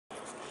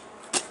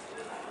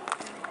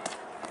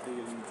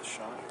actually getting the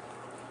shot?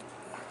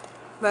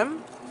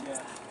 Them?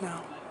 Yeah.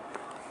 No.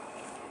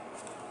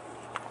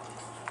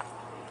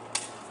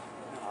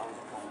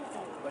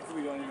 Like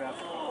we don't even have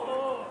to.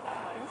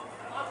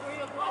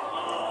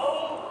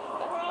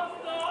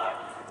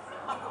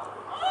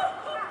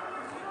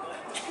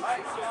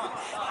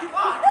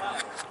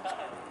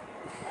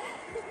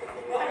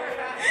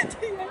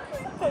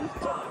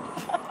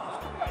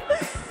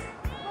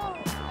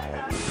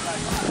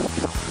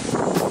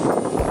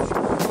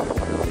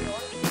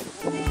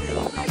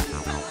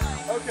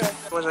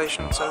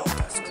 Civilization, so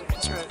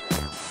that's right.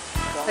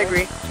 I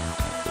agree.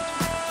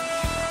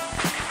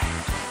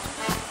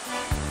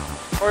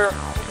 Or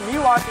me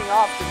walking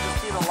off could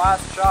just be the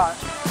last shot,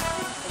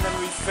 and then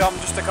we film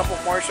just a couple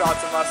more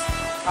shots of us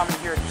coming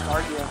here and just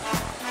arguing.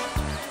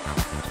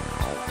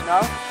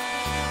 No?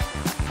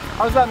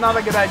 How's that not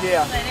a good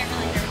idea? I didn't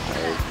really hear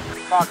that.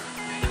 Fuck.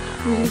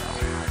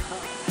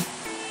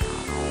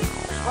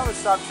 Just probably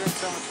stop drinking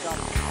so much gum.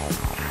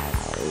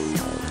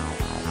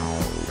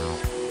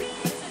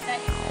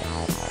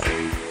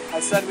 I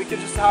said we could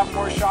just have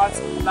more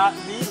shots. Not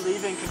me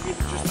leaving could be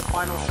just the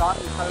final shot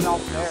and cut it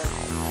off there.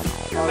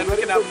 And then we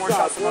can have more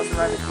shots of us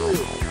arriving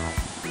through.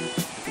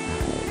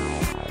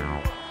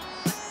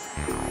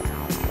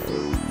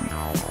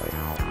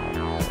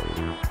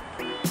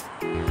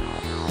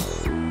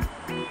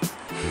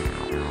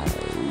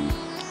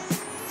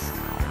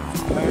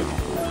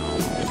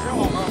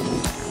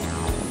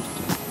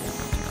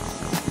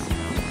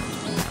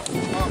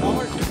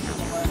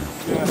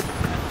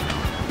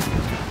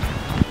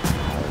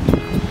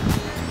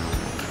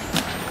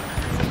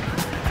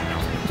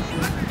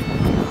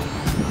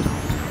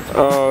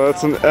 Oh,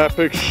 that's an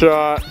epic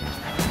shot.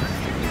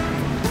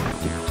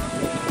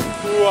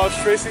 Ooh, I was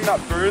tracing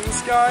that bird in the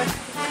sky.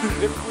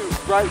 It flew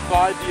right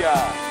by the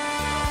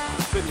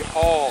City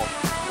Hall,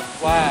 the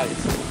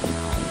flags.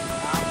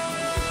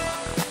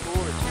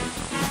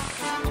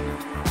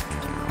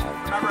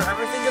 Remember,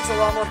 everything gets a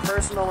lot more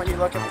personal when you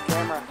look at the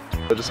camera.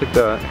 Just like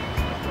that.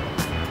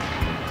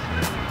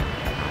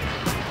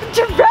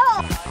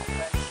 Durrell!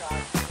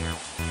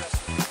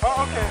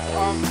 Oh, okay.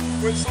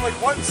 Wait, so like,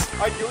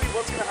 ideally,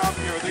 what's gonna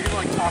happen here? Are they gonna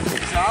like talk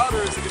things out,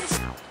 or is it gonna?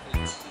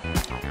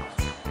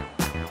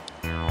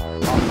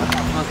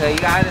 Okay, you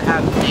gotta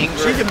have anger.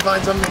 She can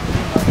find something.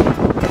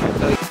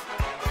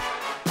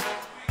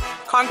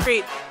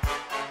 Concrete.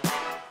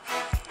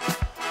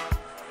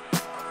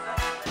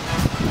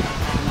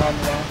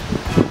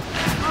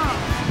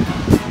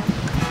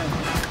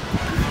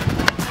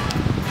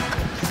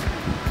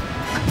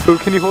 Ooh,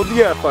 can you hold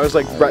the F? I was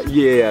like, right,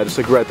 yeah, just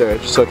like right there,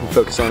 just so I can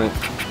focus on it.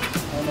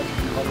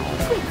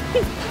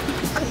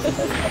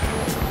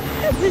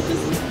 They're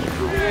just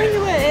running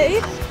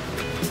away.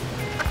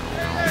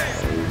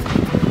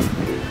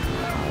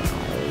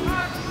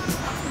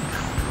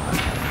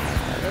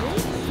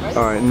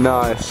 Alright,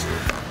 nice.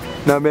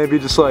 Now maybe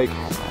just like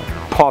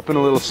popping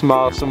a little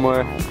smile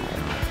somewhere.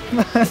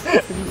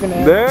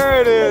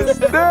 There it is!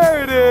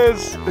 There it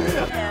is!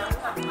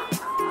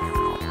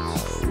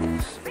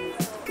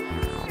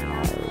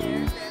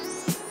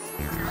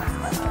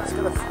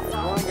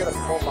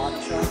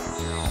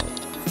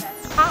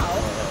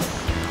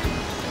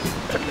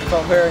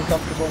 Felt very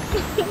uncomfortable.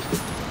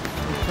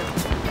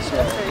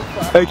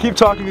 Hey, keep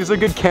talking, these are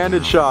good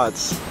candid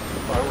shots. No,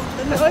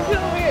 I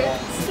feel weird.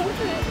 Stop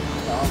it.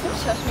 Don't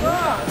touch me.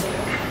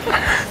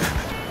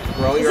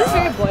 Roll Is your this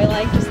very eye.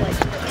 boy-like? Just like...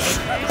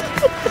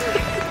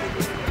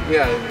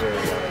 Yeah, it's very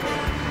good.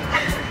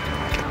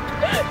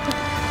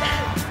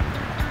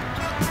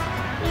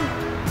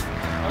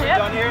 Are we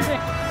done here?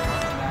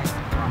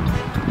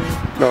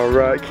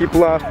 Alright, keep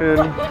laughing.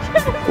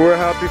 We're a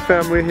happy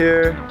family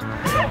here.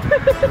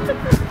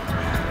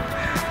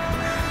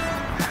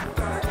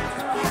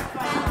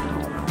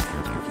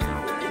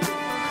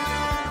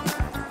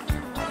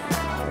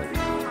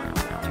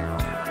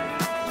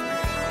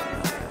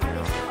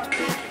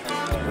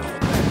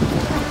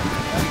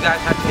 You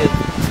guys have to get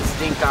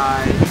stink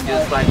eyes and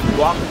just like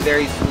walk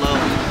very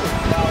slowly.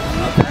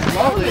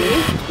 Slowly?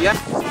 Yeah.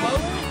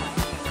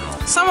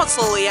 Somewhat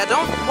slowly, yeah.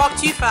 Don't walk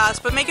too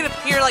fast, but make it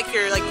appear like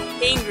you're like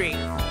angry.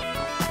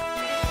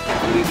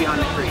 Leave behind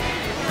the tree.